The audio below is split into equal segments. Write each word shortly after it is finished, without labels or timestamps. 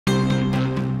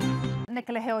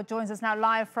Nicola Hill joins us now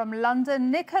live from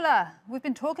London. Nicola, we've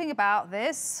been talking about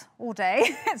this all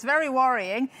day. It's very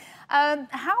worrying.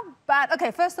 How bad...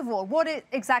 OK, first of all, what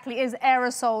exactly is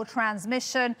aerosol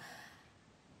transmission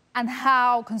and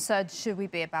how concerned should we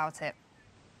be about it?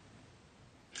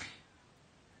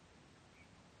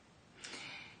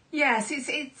 Yes,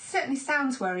 it certainly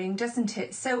sounds worrying, doesn't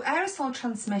it? So aerosol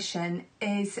transmission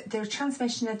is the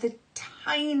transmission of the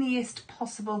tiniest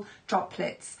possible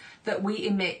droplets that we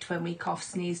emit when we cough,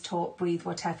 sneeze, talk, breathe,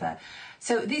 whatever.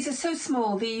 So these are so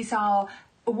small, these are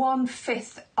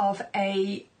 1/5 of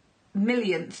a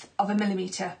millionth of a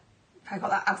millimetre. I got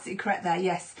that absolutely correct there,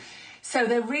 yes. So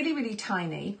they're really, really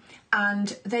tiny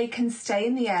and they can stay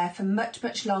in the air for much,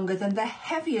 much longer than the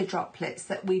heavier droplets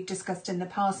that we've discussed in the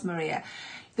past, Maria.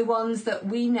 The ones that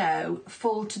we know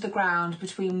fall to the ground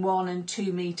between 1 and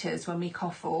 2 metres when we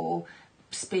cough or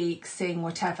speak, sing,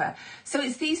 whatever. So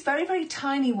it's these very, very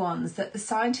tiny ones that the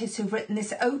scientists who've written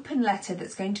this open letter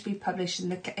that's going to be published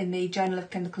in the Journal of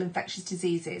Clinical Infectious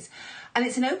Diseases. And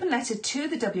it's an open letter to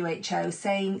the WHO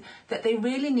saying that they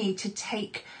really need to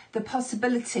take the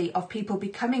possibility of people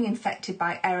becoming infected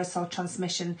by aerosol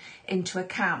transmission into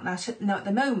account. Now, at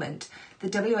the moment, the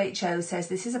WHO says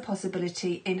this is a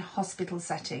possibility in hospital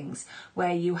settings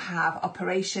where you have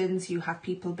operations, you have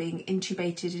people being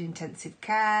intubated in intensive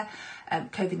care,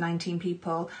 COVID-19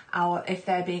 people, or if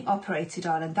they're being operated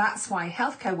on. And that's why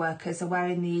healthcare workers are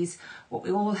wearing these, what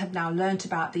we all have now learnt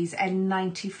about, these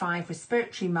N95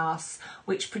 respiratory masks,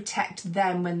 which protect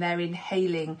them when they're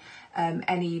inhaling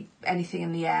anything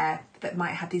in the air that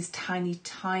might have these tiny,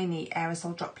 tiny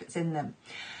aerosol droplets in them.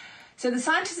 So the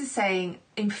scientists are saying,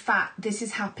 in fact, this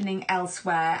is happening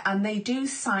elsewhere, and they do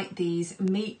cite these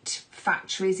meat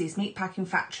factories, these meat packing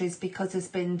factories, because there's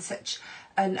been such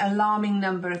an alarming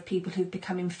number of people who've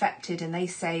become infected, and they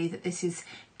say that this is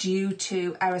due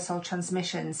to aerosol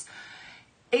transmissions.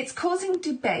 It's causing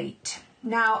debate.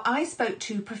 Now, I spoke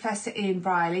to Professor Ian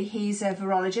Briley. He's a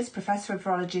virologist, Professor of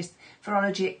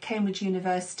Virology at Cambridge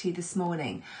University this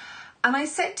morning. And I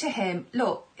said to him,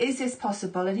 look, is this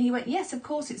possible? And he went, yes, of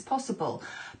course it's possible.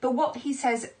 But what he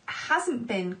says hasn't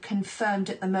been confirmed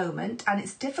at the moment, and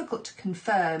it's difficult to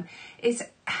confirm, is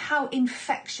how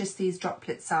infectious these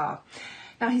droplets are.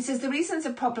 Now, he says the reason there's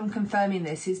a problem confirming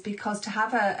this is because to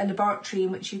have a laboratory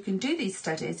in which you can do these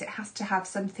studies, it has to have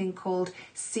something called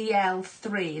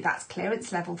CL3, that's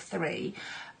clearance level 3.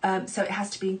 So it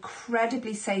has to be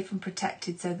incredibly safe and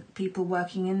protected so that people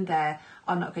working in there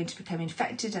are not going to become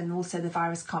infected, and also the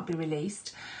virus can't be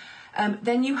released.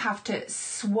 Then you have to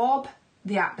swab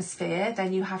the atmosphere.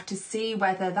 Then you have to see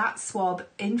whether that swab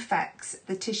infects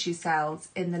the tissue cells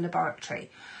in the laboratory.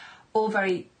 All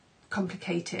very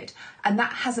complicated. And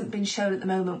that hasn't been shown at the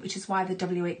moment, which is why the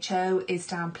WHO is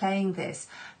downplaying this.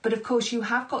 But of course, you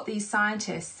have got these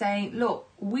scientists saying, look,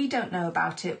 we don't know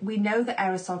about it. We know that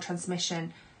aerosol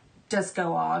transmission does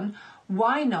go on.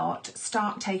 Why not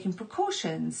start taking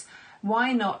precautions?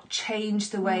 Why not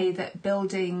change the way that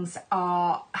buildings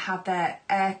have their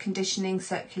air conditioning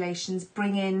circulations,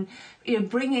 bring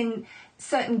in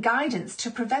certain guidance to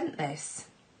prevent this?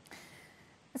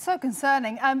 It's so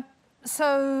concerning.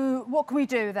 So what can we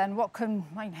do then?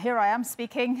 Here I am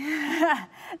speaking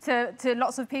to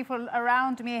lots of people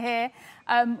around me here.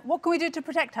 What can we do to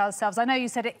protect ourselves? I know you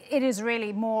said it is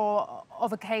really more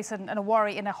of a case and a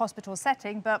worry in a hospital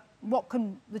setting, but what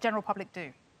can the general public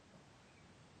do?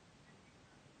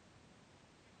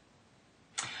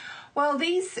 Well,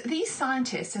 these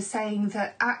scientists are saying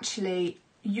that actually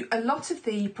a lot of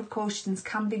the precautions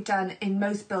can be done in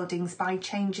most buildings by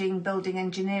changing building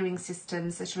engineering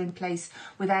systems that are in place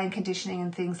with air conditioning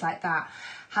and things like that.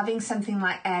 Having something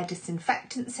like air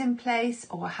disinfectants in place,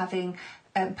 or having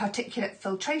particulate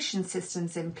filtration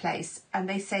systems in place. And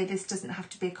they say this doesn't have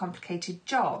to be a complicated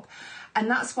job. And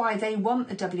that's why they want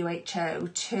the WHO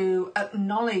to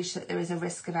acknowledge that there is a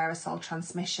risk of aerosol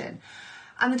transmission.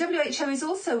 And the WHO is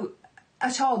also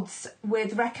at odds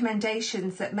with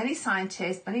recommendations that many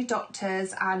scientists, many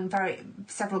doctors and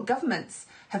several governments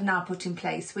have now put in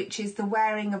place, which is the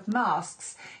wearing of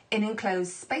masks in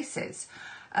enclosed spaces.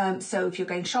 So if you're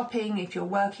going shopping, if you're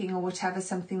working or whatever,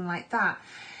 something like that.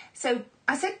 So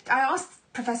I asked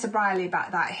Professor Briley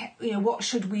about that, what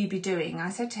should we be doing? I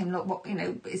said to him, look,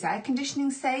 is air conditioning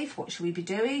safe? What should we be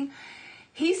doing?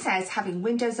 He says having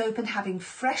windows open, having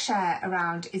fresh air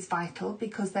around is vital,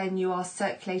 because then you are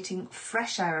circulating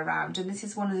fresh air around. And this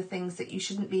is one of the things that you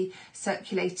shouldn't be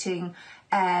circulating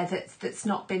air that's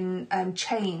not been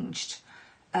changed,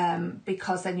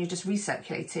 because then you're just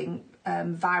recirculating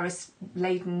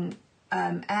virus-laden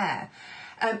air.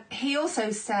 He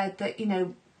also said that,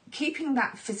 keeping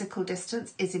that physical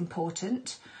distance is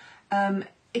important.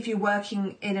 If you're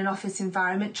working in an office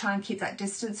environment, try and keep that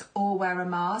distance or wear a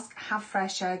mask, have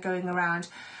fresh air going around.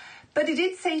 But it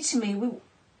did say to me,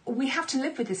 we have to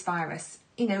live with this virus.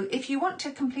 You know, if you want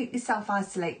to completely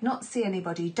self-isolate, not see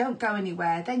anybody, don't go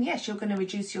anywhere, then yes, you're going to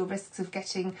reduce your risks of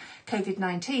getting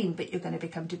COVID-19, but you're going to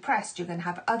become depressed, you're going to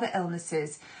have other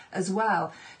illnesses as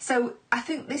well. So I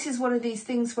think this is one of these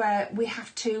things where we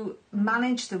have to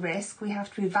manage the risk, we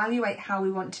have to evaluate how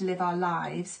we want to live our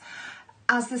lives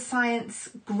as the science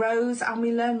grows and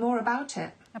we learn more about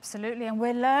it. Absolutely, and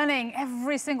we're learning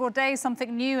every single day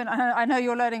something new, and I know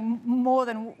you're learning more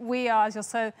than we are as you're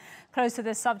so close to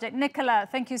this subject. Nicola,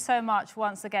 thank you so much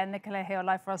once again. Nicola here,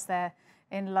 live for us there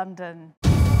in London.